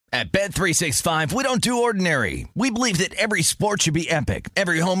At Bet365, we don't do ordinary. We believe that every sport should be epic.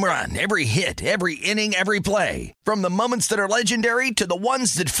 Every home run, every hit, every inning, every play. From the moments that are legendary to the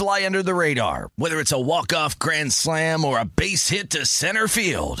ones that fly under the radar. Whether it's a walk-off grand slam or a base hit to center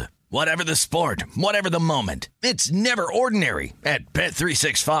field. Whatever the sport, whatever the moment. It's never ordinary at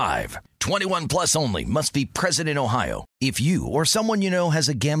Bet365. 21 plus only. Must be present in Ohio. If you or someone you know has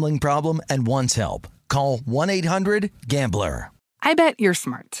a gambling problem and wants help, call 1-800-GAMBLER. I bet you're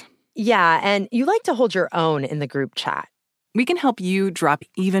smart. Yeah, and you like to hold your own in the group chat. We can help you drop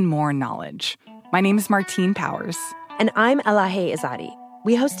even more knowledge. My name is Martine Powers. And I'm Elahe Izadi.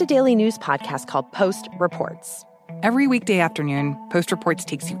 We host a daily news podcast called Post Reports. Every weekday afternoon, Post Reports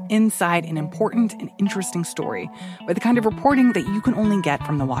takes you inside an important and interesting story with the kind of reporting that you can only get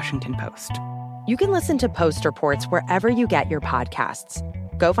from the Washington Post. You can listen to Post Reports wherever you get your podcasts.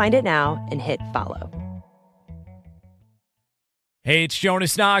 Go find it now and hit follow. Hey, it's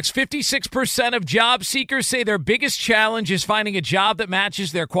Jonas Knox. 56% of job seekers say their biggest challenge is finding a job that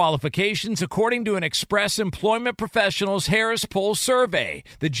matches their qualifications, according to an Express Employment Professionals Harris Poll survey.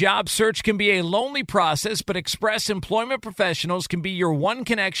 The job search can be a lonely process, but Express Employment Professionals can be your one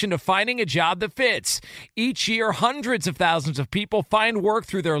connection to finding a job that fits. Each year, hundreds of thousands of people find work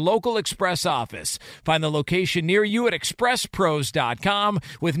through their local Express office. Find the location near you at expresspros.com.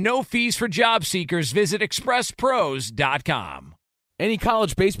 With no fees for job seekers, visit expresspros.com. Any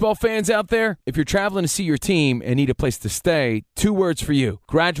college baseball fans out there? If you're traveling to see your team and need a place to stay, 2 words for you: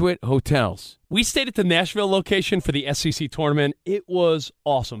 Graduate Hotels. We stayed at the Nashville location for the SEC tournament. It was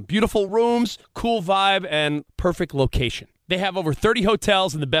awesome. Beautiful rooms, cool vibe, and perfect location. They have over 30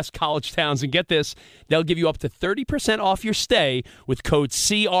 hotels in the best college towns, and get this, they'll give you up to 30% off your stay with code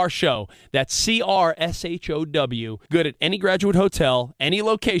CRSHOW. That's CRSHOW. Good at any Graduate Hotel, any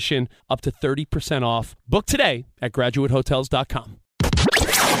location, up to 30% off. Book today at graduatehotels.com.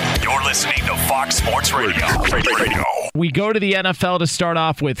 You're listening to Fox Sports Radio. We go to the NFL to start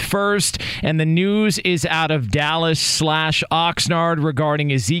off with first, and the news is out of Dallas/Oxnard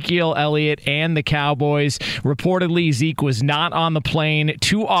regarding Ezekiel Elliott and the Cowboys. Reportedly, Zeke was not on the plane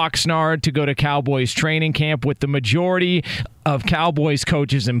to Oxnard to go to Cowboys training camp with the majority of Cowboys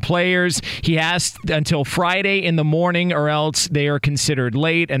coaches and players. He has until Friday in the morning, or else they are considered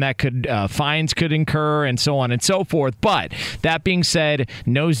late, and that could fines could incur, and so on and so forth. But that being said,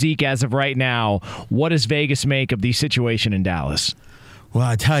 no Zeke as of right now. What does Vegas make of the situation in Dallas? Well,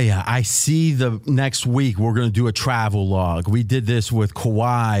 I tell you, I see the next week we're going to do a travel log. We did this with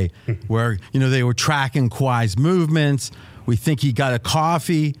Kawhi, where they were tracking Kawhi's movements. We think he got a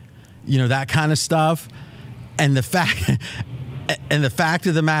coffee, that kind of stuff. And the fact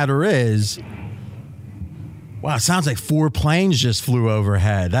of the matter is, wow, it sounds like 4 planes just flew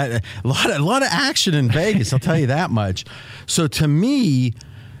overhead. A lot of action in Vegas, I'll tell you that much. So to me,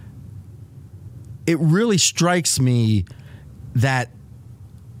 it really strikes me that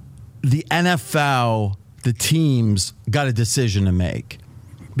the NFL, the teams, got a decision to make.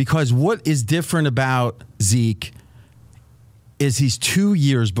 Because what is different about Zeke is he's 2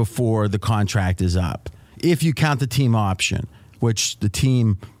 years before the contract is up. If you count the team option, which the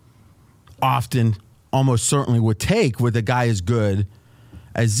team often, almost certainly would take with a guy as good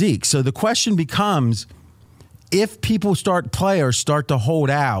as Zeke. So the question becomes, if players start to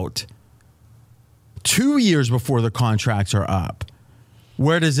hold out 2 years before the contracts are up,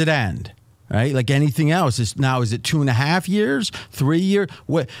 where does it end? Right? Like anything else. Is it 2.5 years, 3 years?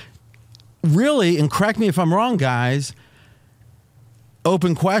 What? Really, and correct me if I'm wrong, guys,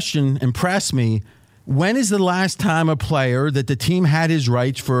 open question, impress me. When is the last time a player that the team had his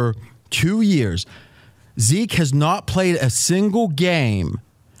rights for 2 years? Zeke has not played a single game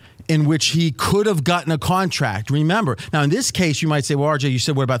in which he could have gotten a contract. Remember, now in this case, you might say, well, RJ, you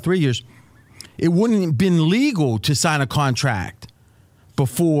said, what about 3 years? It wouldn't have been legal to sign a contract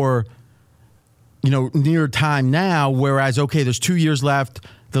before, near time now, whereas, okay, there's 2 years left,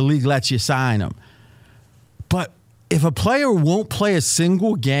 the league lets you sign them. But if a player won't play a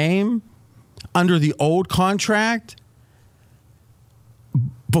single game under the old contract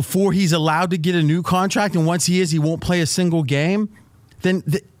before he's allowed to get a new contract, and once he won't play a single game, then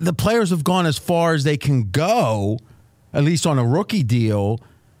the players have gone as far as they can go, at least on a rookie deal.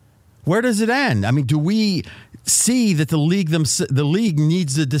 Where does it end? I mean, do we see that the league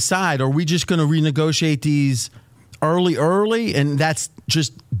needs to decide, are we just going to renegotiate these early, and that's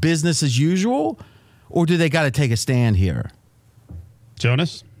just business as usual? Or do they got to take a stand here?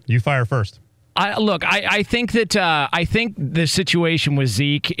 Jonas, you fire first. I think that I think the situation with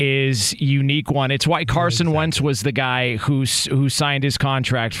Zeke is a unique one. It's why Carson Wentz was the guy who signed his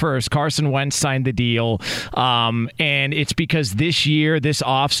contract first. Carson Wentz signed the deal, and it's because this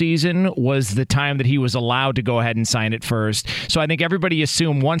offseason was the time that he was allowed to go ahead and sign it first. So I think everybody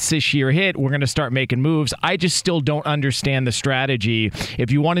assumed once this year hit, we're going to start making moves. I just still don't understand the strategy.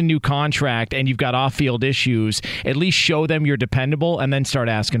 If you want a new contract and you've got off-field issues, at least show them you're dependable and then start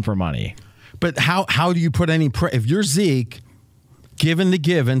asking for money. But how do you put any if you're Zeke, given the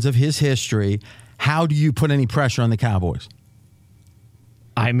givens of his history, how do you put any pressure on the Cowboys?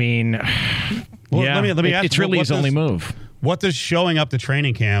 I mean, let me ask it's really his only move. What does showing up to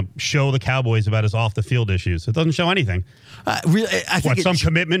training camp show the Cowboys about his off-the-field issues? It doesn't show anything. Really, I think some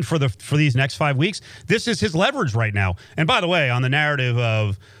commitment for these next 5 weeks? This is his leverage right now. And by the way, on the narrative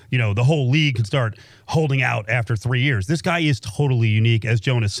of the whole league can start holding out after 3 years, this guy is totally unique, as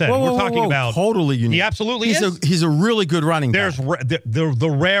Jonas said. We're talking about totally unique. He absolutely is. He's a really good running back.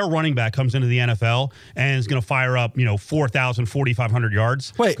 The rare running back comes into the NFL and is going to fire up 4,000, 4,500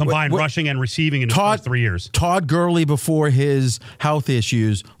 yards combined rushing and receiving in his first 3 years. Todd Gurley, before his health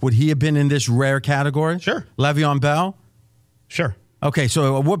issues, would he have been in this rare category? Sure. Le'Veon Bell? Sure. Okay,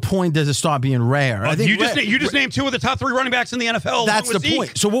 so at what point does it stop being rare? I think you just named two of the top 3 running backs in the NFL. That's the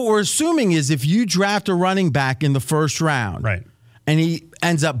point. So what we're assuming is if you draft a running back in the first round, right, and he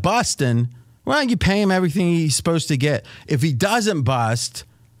ends up busting, well, you pay him everything he's supposed to get. If he doesn't bust,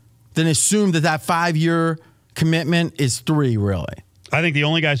 then assume that 5-year commitment is 3, really. I think the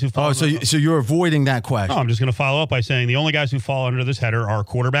only guys who fall. So you're avoiding that question. No, I'm just going to follow up by saying the only guys who fall under this header are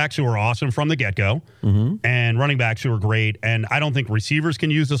quarterbacks who are awesome from the get-go and running backs who are great. And I don't think receivers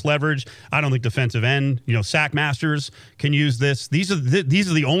can use this leverage. I don't think defensive end, sack masters can use this. These are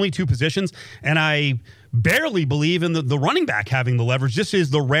the only 2 positions. And I barely believe in the running back having the leverage. This is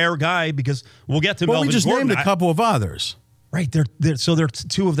the rare guy because we'll get to Melvin Gordon. We just named a couple of others. Right, they're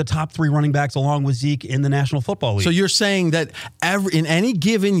 2 of the top 3 running backs along with Zeke in the National Football League. So you're saying that in any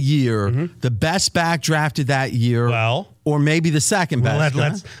given year, the best back drafted that year, or maybe the second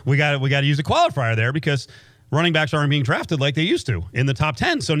best. We got to use a qualifier there because running backs aren't being drafted like they used to in the top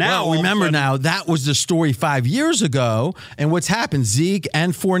 10. So now, remember that was the story 5 years ago, and what's happened? Zeke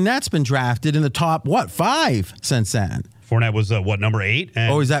and Fournette's been drafted in the top 5 since then. Fournette was number 8?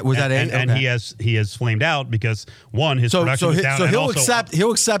 And, was that 8? And he has flamed out because his production was down. So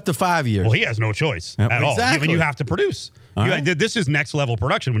he'll accept the 5 years. Well, he has no choice at all. Given you have to produce. This is next level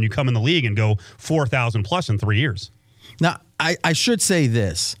production when you come in the league and go 4,000 plus in 3 years. Now I should say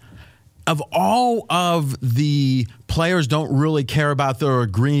this: of all of the players don't really care about their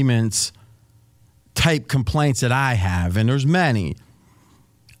agreements type complaints that I have, and there's many.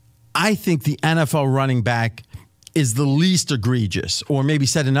 I think the NFL running back is the least egregious, or maybe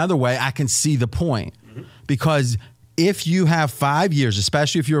said another way, I can see the point. Because if you have 5 years,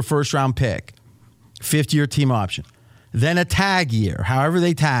 especially if you're a first-round pick, 5th-year team option, then a tag year, however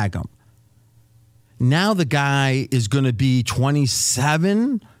they tag them, now the guy is going to be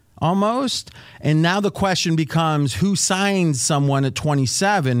 27 almost, and now the question becomes who signs someone at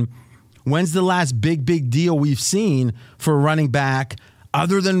 27? When's the last big deal we've seen for a running back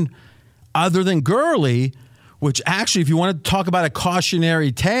other than Gurley? Which actually, if you want to talk about a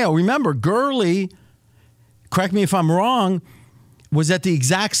cautionary tale, remember, Gurley, correct me if I'm wrong, was at the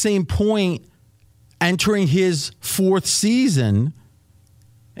exact same point entering his 4th season,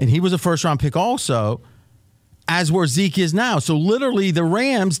 and he was a first-round pick also, as where Zeke is now. So literally, the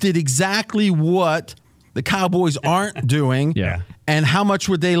Rams did exactly what the Cowboys aren't doing. Yeah. And how much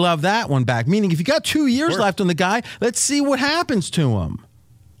would they love that one back? Meaning, if you got 2 years left on the guy, let's see what happens to him.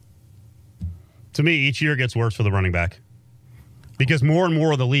 To me, each year gets worse for the running back. Because more and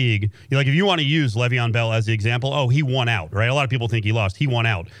more of the league, if you want to use Le'Veon Bell as the example, he won out, right? A lot of people think he lost. He won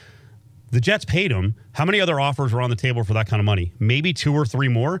out. The Jets paid him. How many other offers were on the table for that kind of money? Maybe 2 or 3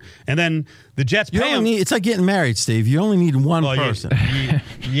 more. And then the Jets pay him. It's like getting married, Steve. You only need one person.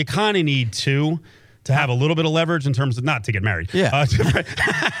 You kind of need 2 to have a little bit of leverage in terms of not to get married. Yeah.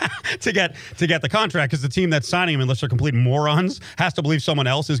 To get the contract, because the team that's signing him, unless they're complete morons, has to believe someone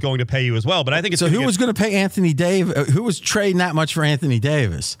else is going to pay you as well. But I think it's so. Who was going to pay Anthony Davis? Who was trading that much for Anthony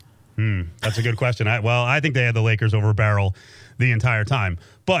Davis? That's a good question. I think they had the Lakers over barrel the entire time.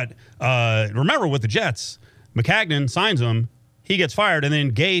 But remember, with the Jets, McCagnon signs him. He gets fired, and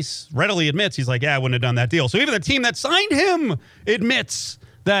then Gase readily admits he's like, I wouldn't have done that deal. So even the team that signed him admits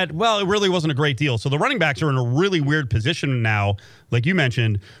that, well, it really wasn't a great deal. So the running backs are in a really weird position now, like you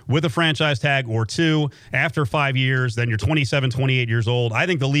mentioned, with a franchise tag or two after 5 years, then you're 27, 28 years old. I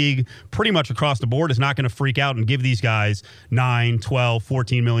think the league pretty much across the board is not going to freak out and give these guys $9, $12,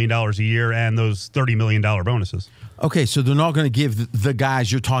 $14 million a year and those $30 million bonuses. Okay, so they're not going to give the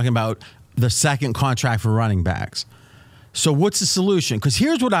guys you're talking about the second contract for running backs. So what's the solution? Because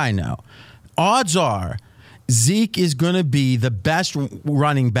here's what I know. Odds are Zeke is going to be the best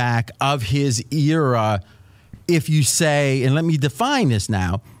running back of his era if you say, and let me define this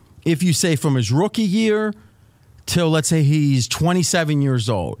now, if you say from his rookie year till, let's say, he's 27 years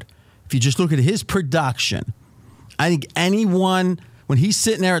old. If you just look at his production, I think anyone, when he's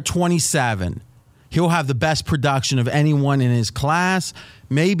sitting there at 27, he'll have the best production of anyone in his class,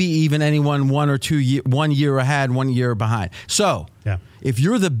 maybe even anyone 1 year ahead, 1 year behind. So if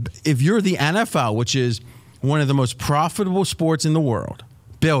you're the NFL, which is one of the most profitable sports in the world,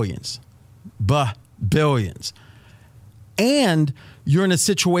 billions, and you're in a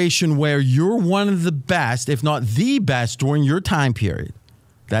situation where you're one of the best, if not the best, during your time period.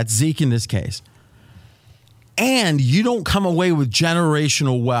 That's Zeke in this case. And you don't come away with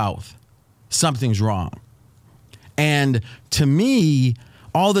generational wealth. Something's wrong. And to me,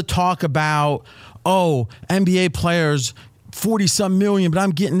 all the talk about, NBA players, 40-some million, but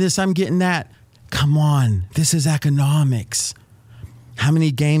I'm getting this, I'm getting that. Come on, this is economics. How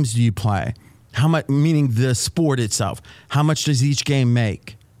many games do you play? How much, meaning the sport itself. How much does each game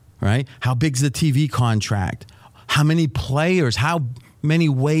make, right? How big's the TV contract? How many players? How many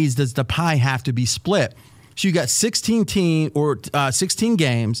ways does the pie have to be split? So you got 16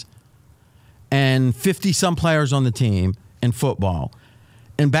 games and 50-some players on the team in football.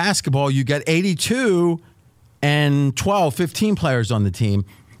 In basketball, you got 82 and 12, 15 players on the team.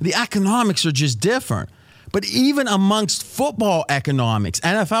 The economics are just different. But even amongst football economics,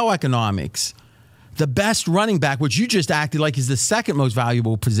 NFL economics, the best running back, which you just acted like is the second most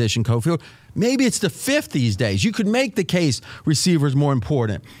valuable position, Cofield, maybe it's the fifth these days. You could make the case receiver's more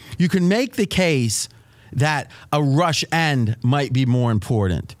important. You can make the case that a rush end might be more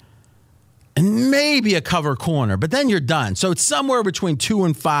important. And maybe a cover corner, but then you're done. So it's somewhere between 2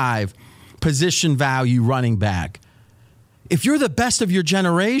 and 5 position value running back. If you're the best of your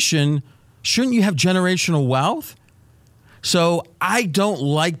generation, shouldn't you have generational wealth? So I don't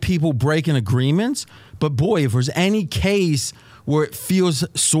like people breaking agreements, but boy, if there's any case where it feels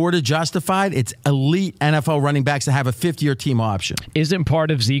sort of justified, it's elite NFL running backs that have a 5th-year team option. Isn't part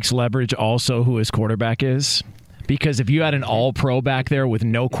of Zeke's leverage also who his quarterback is? Because if you had an all-pro back there with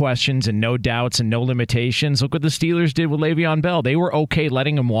no questions and no doubts and no limitations, look what the Steelers did with Le'Veon Bell. They were okay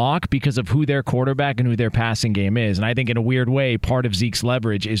letting him walk because of who their quarterback and who their passing game is. And I think in a weird way, part of Zeke's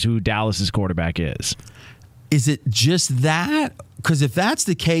leverage is who Dallas's quarterback is. Is it just that? Because if that's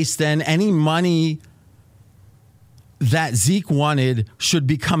the case, then any money that Zeke wanted should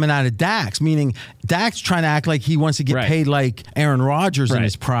be coming out of Dak's, meaning Dak's trying to act like he wants to get paid like Aaron Rodgers in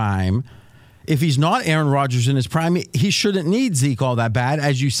his prime. If he's not Aaron Rodgers in his prime, he shouldn't need Zeke all that bad,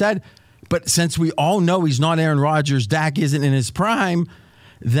 as you said. But since we all know he's not Aaron Rodgers, Dak isn't in his prime,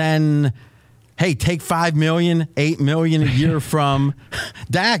 then, hey, take $5 million, $8 million a year from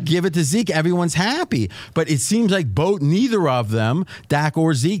Dak, give it to Zeke. Everyone's happy. But it seems like neither of them, Dak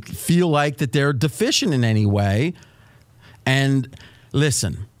or Zeke, feel like that they're deficient in any way. And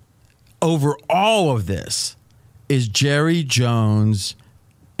listen, over all of this is Jerry Jones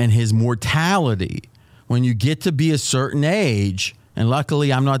and his mortality. When you get to be a certain age, and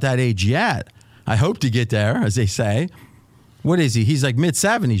luckily I'm not that age yet. I hope to get there, as they say. What is he? He's like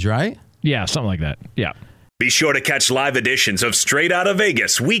mid-70s, right? Yeah, something like that. Yeah. Be sure to catch live editions of Straight Outta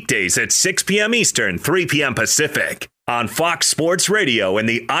Vegas weekdays at 6 p.m. Eastern, 3 p.m. Pacific on Fox Sports Radio and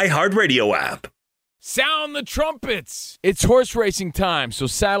the iHeartRadio app. Sound the trumpets! It's horse racing time, so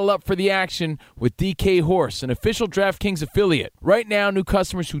saddle up for the action with DK Horse, an official DraftKings affiliate. Right now, new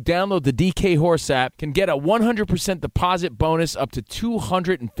customers who download the DK Horse app can get a 100% deposit bonus up to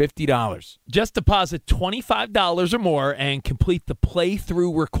 $250. Just deposit $25 or more and complete the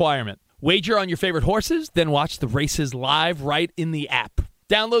playthrough requirement. Wager on your favorite horses, then watch the races live right in the app.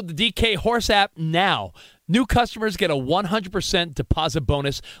 Download the DK Horse app now. New customers get a 100% deposit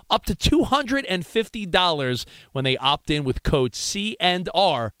bonus up to $250 when they opt in with code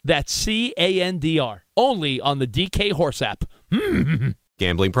C&R. That's C-A-N-D-R. Only on the DK Horse app.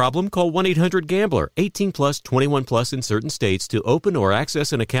 Gambling problem? Call 1-800-GAMBLER. 18 plus, 21 plus in certain states to open or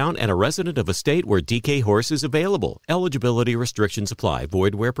access an account and a resident of a state where DK Horse is available. Eligibility restrictions apply.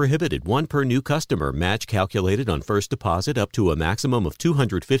 Void where prohibited. One per new customer. Match calculated on first deposit up to a maximum of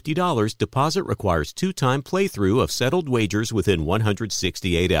 $250. Deposit requires 2-time playthrough of settled wagers within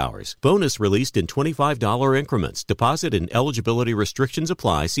 168 hours. Bonus released in $25 increments. Deposit and eligibility restrictions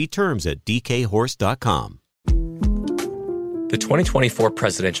apply. See terms at dkhorse.com. The 2024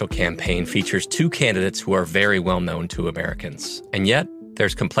 presidential campaign features two candidates who are very well known to Americans. And yet,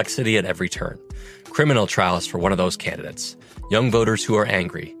 there's complexity at every turn. Criminal trials for one of those candidates. Young voters who are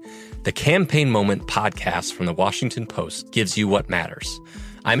angry. The Campaign Moment podcast from the Washington Post gives you what matters.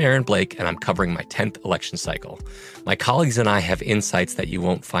 I'm Aaron Blake, and I'm covering my 10th election cycle. My colleagues and I have insights that you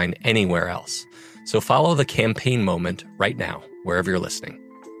won't find anywhere else. So follow The Campaign Moment right now, wherever you're listening.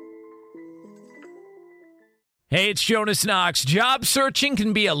 Hey, it's Jonas Knox. Job searching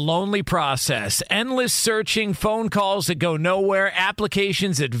can be a lonely process. Endless searching, phone calls that go nowhere,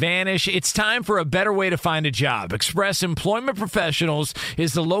 applications that vanish. It's time for a better way to find a job. Express Employment Professionals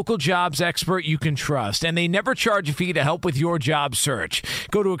is the local jobs expert you can trust, and they never charge a fee to help with your job search.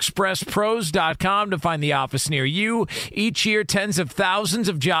 Go to expresspros.com to find the office near you. Each year, tens of thousands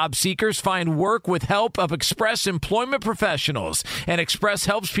of job seekers find work with help of Express Employment Professionals, and Express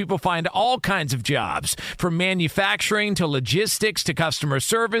helps people find all kinds of jobs, from manufacturing to logistics to customer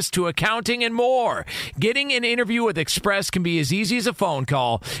service to accounting and more. Getting an interview with Express can be as easy as a phone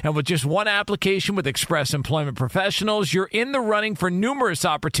call, and with just one application with Express Employment Professionals, you're in the running for numerous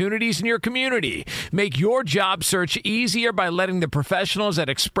opportunities in your community. Make your job search easier by letting the professionals at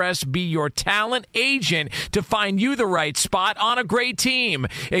Express be your talent agent to find you the right spot on a great team.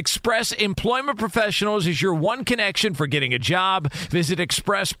 Express Employment Professionals is your one connection for getting a job. Visit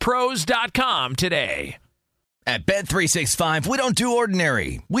expresspros.com today. At Bet365, we don't do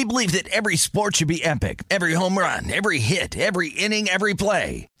ordinary. We believe that every sport should be epic. Every home run, every hit, every inning, every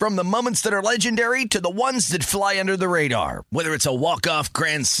play. From the moments that are legendary to the ones that fly under the radar. Whether it's a walk-off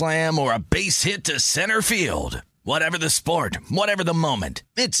grand slam or a base hit to center field. Whatever the sport, whatever the moment.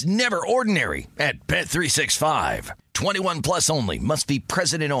 It's never ordinary at Bet365. 21 plus only. Must be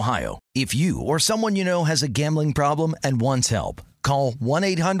present in Ohio. If you or someone you know has a gambling problem and wants help, call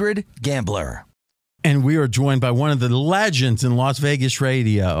 1-800-GAMBLER. And we are joined by one of the legends in Las Vegas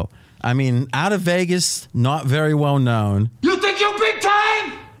radio. I mean, out of Vegas, not very well known. You think you're big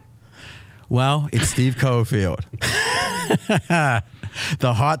time? Well, it's Steve Cofield.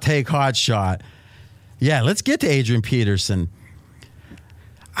 The hot take, hot shot. Yeah, let's get to Adrian Peterson.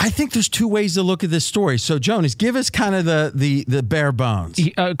 I think there's two ways to look at this story. So, Jonas, give us kind of the bare bones.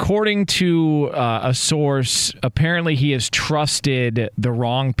 According to a source, apparently he has trusted the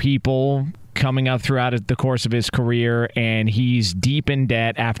wrong people coming up throughout the course of his career, and he's deep in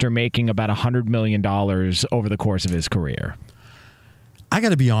debt after making about $100 million over the course of his career. I got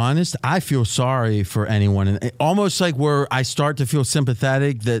to be honest, I feel sorry for anyone. And almost like where I start to feel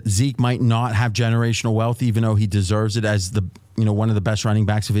sympathetic that Zeke might not have generational wealth, even though he deserves it as one of the best running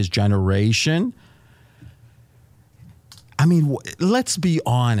backs of his generation. I mean, let's be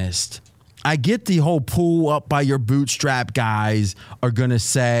honest. I get the whole pull up by your bootstrap guys are going to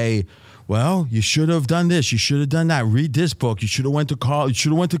say, well, you should have done this. You should have done that. Read this book. You should have went to college. You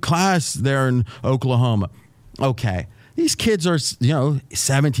should have went to class there in Oklahoma. Okay. These kids are,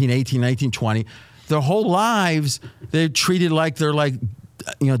 17, 18, 19, 20. Their whole lives, they're treated like they're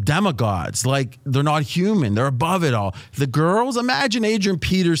demigods. Like they're not human. They're above it all. The girls, imagine Adrian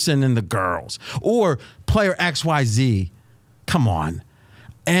Peterson and the girls. Or player XYZ. Come on.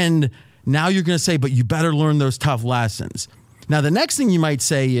 And now you're going to say, but you better learn those tough lessons. Now, the next thing you might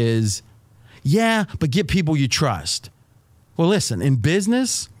say is, yeah, but get people you trust. Well, listen, in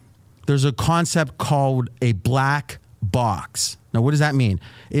business, there's a concept called a black box. Now, what does that mean?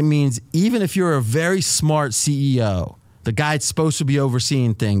 It means even if you're a very smart CEO, the guy that's supposed to be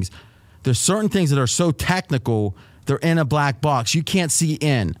overseeing things, there's certain things that are so technical, they're in a black box. You can't see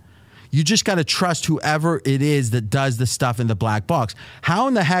in. You just got to trust whoever it is that does the stuff in the black box. How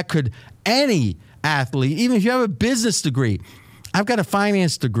in the heck could any athlete, even if you have a business degree, I've got a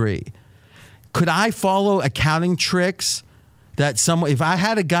finance degree, could I follow accounting tricks that if I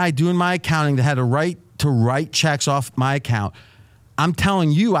had a guy doing my accounting that had a right to write checks off my account, I'm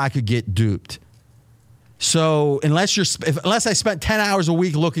telling you I could get duped. So unless I spent 10 hours a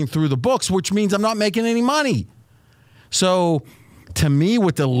week looking through the books, which means I'm not making any money. So to me,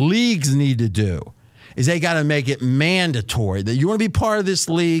 what the leagues need to do is they got to make it mandatory that you want to be part of this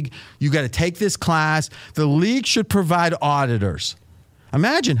league, you got to take this class. The league should provide auditors.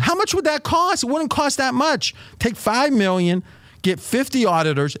 Imagine, how much would that cost? It wouldn't cost that much. Take $5 million, get 50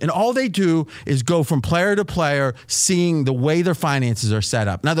 auditors, and all they do is go from player to player, seeing the way their finances are set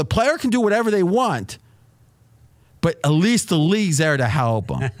up. Now, the player can do whatever they want, but at least the league's there to help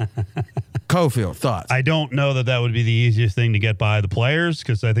them. Cofield, thoughts? I don't know that would be the easiest thing to get by the players,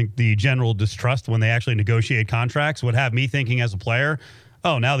 because I think the general distrust when they actually negotiate contracts would have me thinking as a player,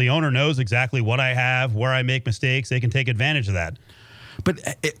 oh, now the owner knows exactly what I have, where I make mistakes. They can take advantage of that. But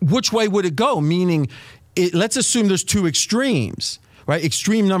which way would it go? Meaning, let's assume there's two extremes, right?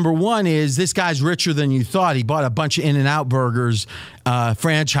 Extreme number one is this guy's richer than you thought. He bought a bunch of In-N-Out Burgers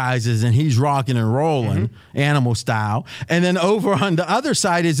franchises, and he's rocking and rolling, animal style. And then over on the other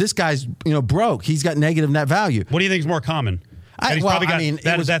side is this guy's broke. He's got negative net value. What do you think is more common?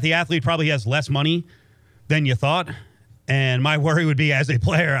 That the athlete probably has less money than you thought? And my worry would be, as a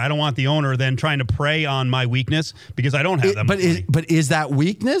player, I don't want the owner then trying to prey on my weakness because I don't have that much money. But is that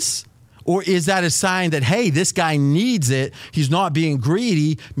weakness? Or is that a sign that, hey, this guy needs it, he's not being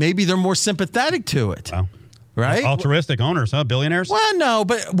greedy, maybe they're more sympathetic to it? Wow. Right? Altruistic owners, huh? Billionaires? Well, no,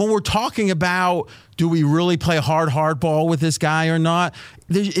 but when we're talking about do we really play hardball with this guy or not,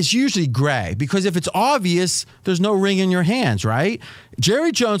 it's usually gray. Because if it's obvious, there's no ring in your hands, right?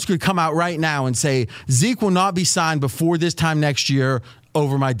 Jerry Jones could come out right now and say, Zeke will not be signed before this time next year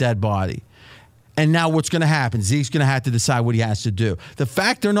over my dead body. And now what's going to happen? Zeke's going to have to decide what he has to do. The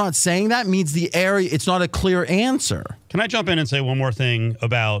fact they're not saying that means it's not a clear answer. Can I jump in and say one more thing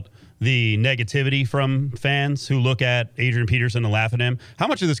about the negativity from fans who look at Adrian Peterson and laugh at him? How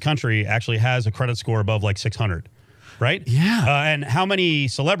much of this country actually has a credit score above like 600, right? Yeah. And how many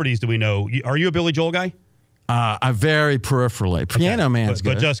celebrities do we know? Are you a Billy Joel guy? I'm very peripherally. Piano Man's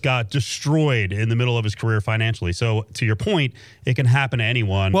good. But just got destroyed in the middle of his career financially. So to your point, it can happen to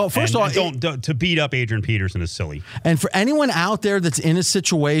anyone. Well, first of all, to beat up Adrian Peterson is silly. And for anyone out there that's in a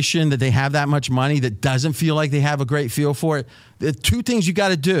situation that they have that much money that doesn't feel like they have a great feel for it, the two things you got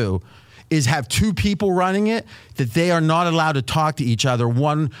to do is have two people running it that they are not allowed to talk to each other.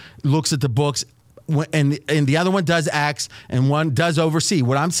 One looks at the books and the other one does X, and one does oversee.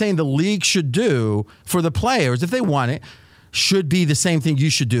 What I'm saying the league should do for the players, if they want it, should be the same thing you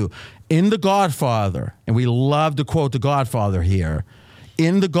should do. In The Godfather, and we love to quote The Godfather here,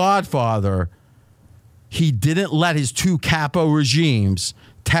 in The Godfather, he didn't let his two capo regimes,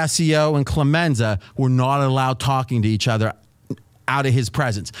 Tessio and Clemenza, were not allowed talking to each other out of his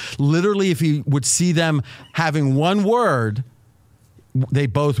presence. Literally, if he would see them having one word, they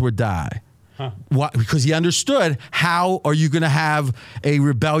both would die. Why? Because he understood how are you going to have a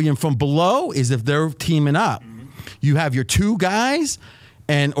rebellion from below is if they're teaming up. You have your two guys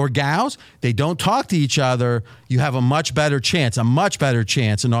or gals, they don't talk to each other, you have a much better chance of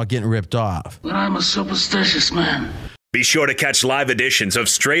not getting ripped off. But I'm a superstitious man. Be sure to catch live editions of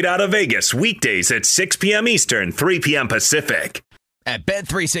Straight Outta Vegas weekdays at 6 p.m. Eastern, 3 p.m. Pacific. At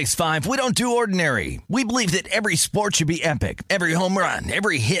Bet365, we don't do ordinary. We believe that every sport should be epic. Every home run,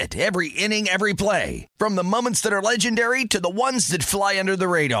 every hit, every inning, every play. From the moments that are legendary to the ones that fly under the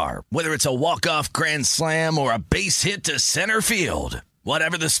radar. Whether it's a walk-off grand slam or a base hit to center field.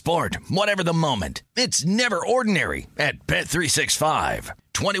 Whatever the sport, whatever the moment. It's never ordinary at Bet365.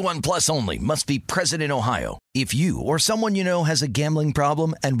 21 plus only. Must be present in Ohio. If you or someone you know has a gambling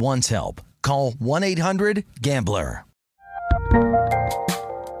problem and wants help, call 1-800-GAMBLER.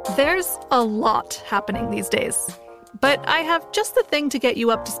 There's a lot happening these days, but I have just the thing to get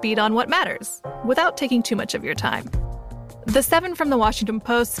you up to speed on what matters without taking too much of your time. The 7 from the Washington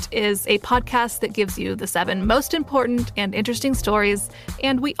Post is a podcast that gives you the 7 most important and interesting stories,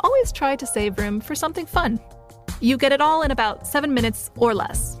 and we always try to save room for something fun. You get it all in about 7 minutes or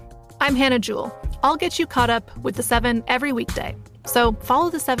less. I'm Hannah Jewell. I'll get you caught up with the 7 every weekday. So follow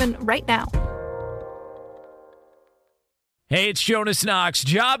the 7 right now. Hey, it's Jonas Knox.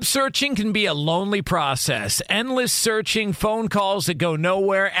 Job searching can be a lonely process. Endless searching, phone calls that go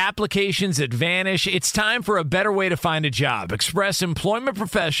nowhere, applications that vanish. It's time for a better way to find a job. Express Employment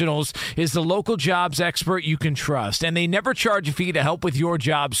Professionals is the local jobs expert you can trust, and they never charge a fee to help with your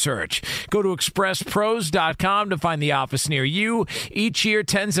job search. Go to expresspros.com to find the office near you. Each year,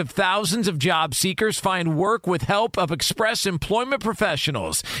 tens of thousands of job seekers find work with help of Express Employment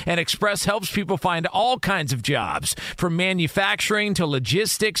Professionals, and Express helps people find all kinds of jobs, from manufacturing to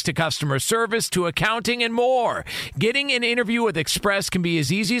logistics to customer service to accounting and more. Getting an interview with Express can be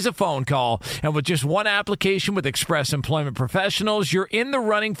as easy as a phone call, and with just one application with Express Employment Professionals, you're in the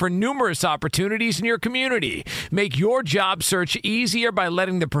running for numerous opportunities in your community. Make your job search easier by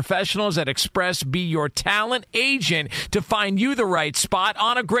letting the professionals at Express be your talent agent to find you the right spot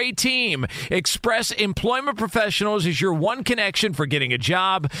on a great team. Express Employment Professionals is your one connection for getting a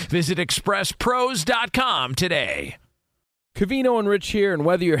job. Visit expresspros.com today. Covino and Rich here, and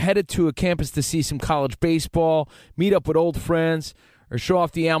whether you're headed to a campus to see some college baseball, meet up with old friends, or show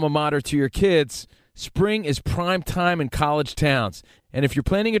off the alma mater to your kids, spring is prime time in college towns. And if you're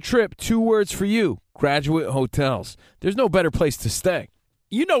planning a trip, 2 words for you: Graduate Hotels. There's no better place to stay.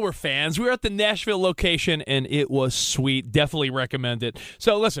 You know we're fans. We were at the Nashville location, and it was sweet. Definitely recommend it.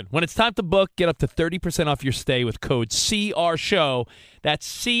 So listen, when it's time to book, get up to 30% off your stay with code CRSHOW. That's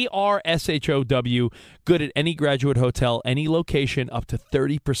CRSHOW. Good at any Graduate Hotel, any location, up to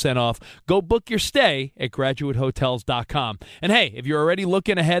 30% off. Go book your stay at graduatehotels.com. And hey, if you're already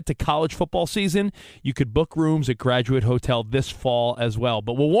looking ahead to college football season, you could book rooms at Graduate Hotel this fall as well.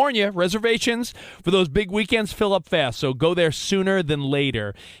 But we'll warn you, reservations for those big weekends fill up fast, so go there sooner than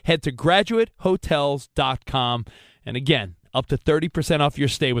later. Head to graduatehotels.com. And again, up to 30% off your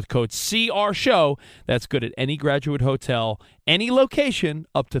stay with code CRSHOW. That's good at any Graduate Hotel, any location,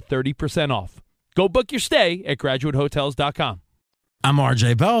 up to 30% off. Go book your stay at graduatehotels.com. I'm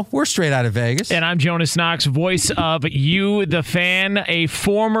RJ Bell. We're straight out of Vegas. And I'm Jonas Knox, voice of You, the Fan, a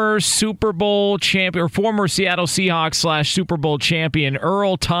former Super Bowl champion, or former Seattle Seahawks / Super Bowl champion,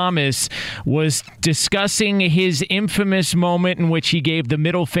 Earl Thomas, was discussing his infamous moment in which he gave the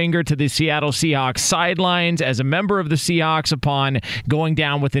middle finger to the Seattle Seahawks sidelines as a member of the Seahawks upon going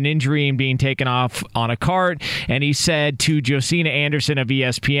down with an injury and being taken off on a cart. And he said to Josina Anderson of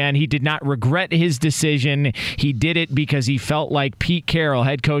ESPN, he did not regret his decision. He did it because he felt like Pete Carroll,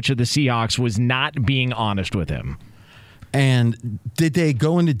 head coach of the Seahawks, was not being honest with him. And did they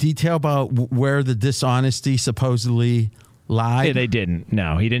go into detail about where the dishonesty supposedly lied? Yeah, they didn't.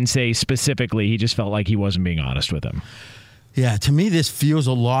 No, he didn't say specifically. He just felt like he wasn't being honest with him. Yeah, to me, this feels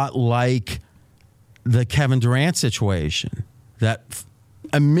a lot like the Kevin Durant situation. That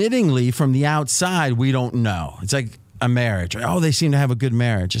admittingly, from the outside, we don't know. It's like a marriage. Oh, they seem to have a good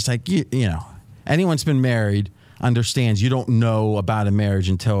marriage. It's like, you know, anyone's been married understands you don't know about a marriage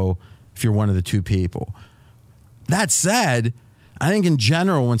until if you're one of the two people. That said, I think in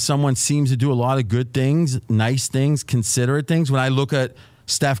general, when someone seems to do a lot of good things, nice things, considerate things, when I look at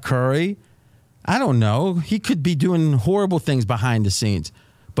Steph Curry, I don't know. He could be doing horrible things behind the scenes.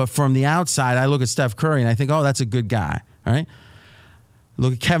 But from the outside, I look at Steph Curry and I think, oh, that's a good guy. All right.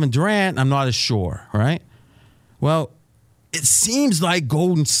 Look at Kevin Durant, I'm not as sure. All right. Well, it seems like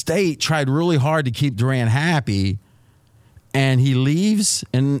Golden State tried really hard to keep Durant happy, and he leaves,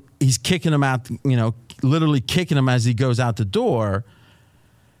 and he's kicking him out, you know, literally kicking him as he goes out the door.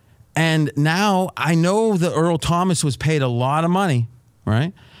 And now I know that Earl Thomas was paid a lot of money,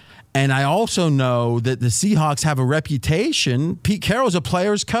 right? And I also know that the Seahawks have a reputation. Pete Carroll's a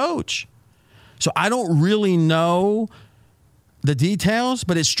player's coach. So I don't really know the details,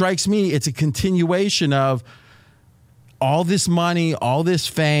 but it strikes me it's a continuation of all this money, all this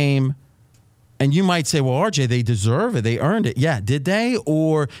fame, and you might say, well, RJ, they deserve it. They earned it. Yeah, did they?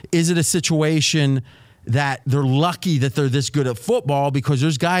 Or is it a situation that they're lucky that they're this good at football because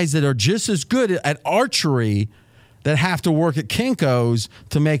there's guys that are just as good at archery that have to work at Kinko's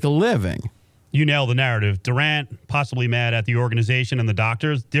to make a living? You nailed the narrative. Durant possibly mad at the organization and the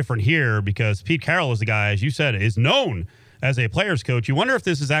doctors. Different here because Pete Carroll is the guy, as you said, is known as a player's coach. You wonder if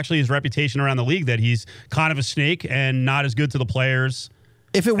this is actually his reputation around the league, that he's kind of a snake and not as good to the players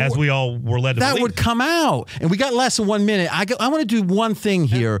as we all were led to believe. That would come out. And we got less than 1 minute. I want to do one thing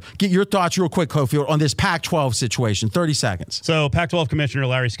here. Get your thoughts real quick, Kofi, on this Pac-12 situation. 30 seconds. So Pac-12 Commissioner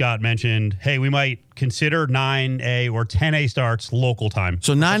Larry Scott mentioned, hey, we might consider 9A or 10A starts local time.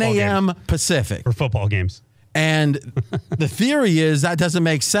 So 9 a.m. Pacific. For football games. And the theory is that doesn't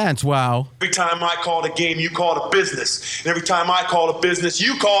make sense. Wow. Every time I call a game, you call it a business. And every time I call a business,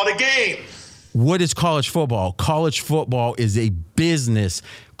 you call it a game. What is college football? College football is a business.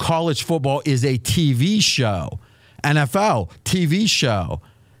 College football is a TV show. NFL, TV show.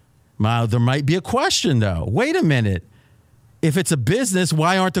 Now, there might be a question, though. Wait a minute. If it's a business,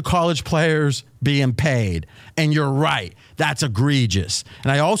 why aren't the college players being paid? And you're right. That's egregious.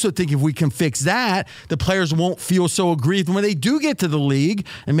 And I also think if we can fix that, the players won't feel so aggrieved when they do get to the league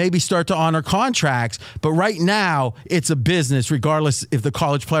and maybe start to honor contracts. But right now, it's a business, regardless if the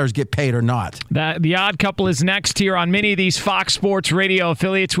college players get paid or not. The Odd Couple is next here on many of these Fox Sports Radio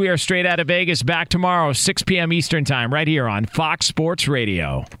affiliates. We are straight out of Vegas. Back tomorrow, 6 p.m. Eastern Time, right here on Fox Sports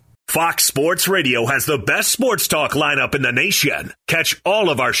Radio. Fox Sports Radio has the best sports talk lineup in the nation. Catch all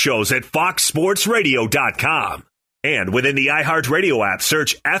of our shows at foxsportsradio.com. And within the iHeartRadio app,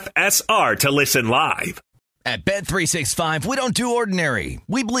 search FSR to listen live. At Bet365, we don't do ordinary.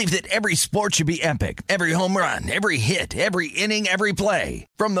 We believe that every sport should be epic. Every home run, every hit, every inning, every play.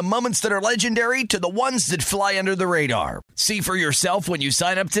 From the moments that are legendary to the ones that fly under the radar. See for yourself when you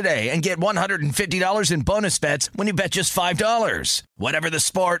sign up today and get $150 in bonus bets when you bet just $5. Whatever the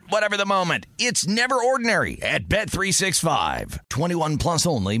sport, whatever the moment, it's never ordinary at Bet365. 21 plus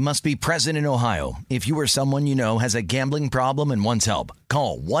only. Must be present in Ohio. If you or someone you know has a gambling problem and wants help,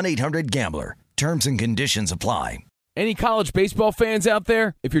 call 1-800-GAMBLER. Terms and conditions apply. Any college baseball fans out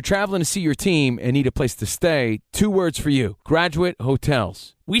there? If you're traveling to see your team and need a place to stay, 2 words for you: Graduate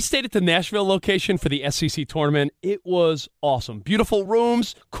Hotels. We stayed at the Nashville location for the SEC tournament. It was awesome. Beautiful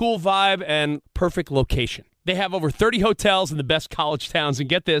rooms, cool vibe, and perfect location. They have over 30 hotels in the best college towns, and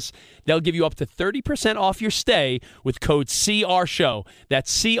get this, they'll give you up to 30% off your stay with code CRSHOW.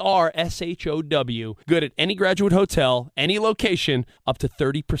 That's CRSHOW. Good at any Graduate Hotel, any location, up to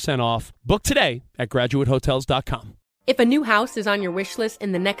 30% off. Book today at graduatehotels.com. If a new house is on your wish list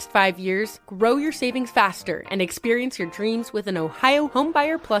in the next 5 years, grow your savings faster and experience your dreams with an Ohio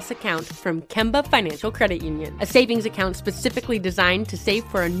Homebuyer Plus account from Kemba Financial Credit Union. A savings account specifically designed to save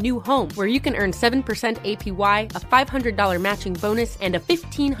for a new home, where you can earn 7% APY, a $500 matching bonus, and a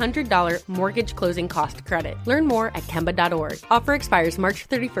 $1,500 mortgage closing cost credit. Learn more at Kemba.org. Offer expires March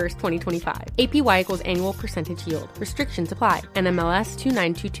 31st, 2025. APY equals annual percentage yield. Restrictions apply. NMLS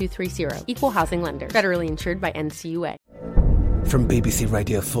 292230. Equal housing lender. Federally insured by NCUA. From BBC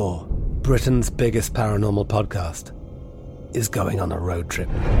Radio 4, Britain's biggest paranormal podcast is going on a road trip.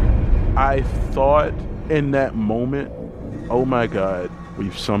 I thought in that moment, oh my God,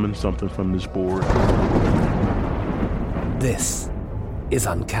 we've summoned something from this board. This is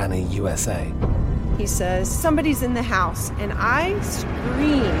Uncanny USA. He says, somebody's in the house, and I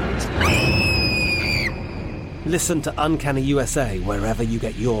screamed. Listen to Uncanny USA wherever you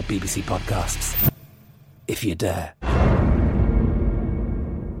get your BBC podcasts, if you dare.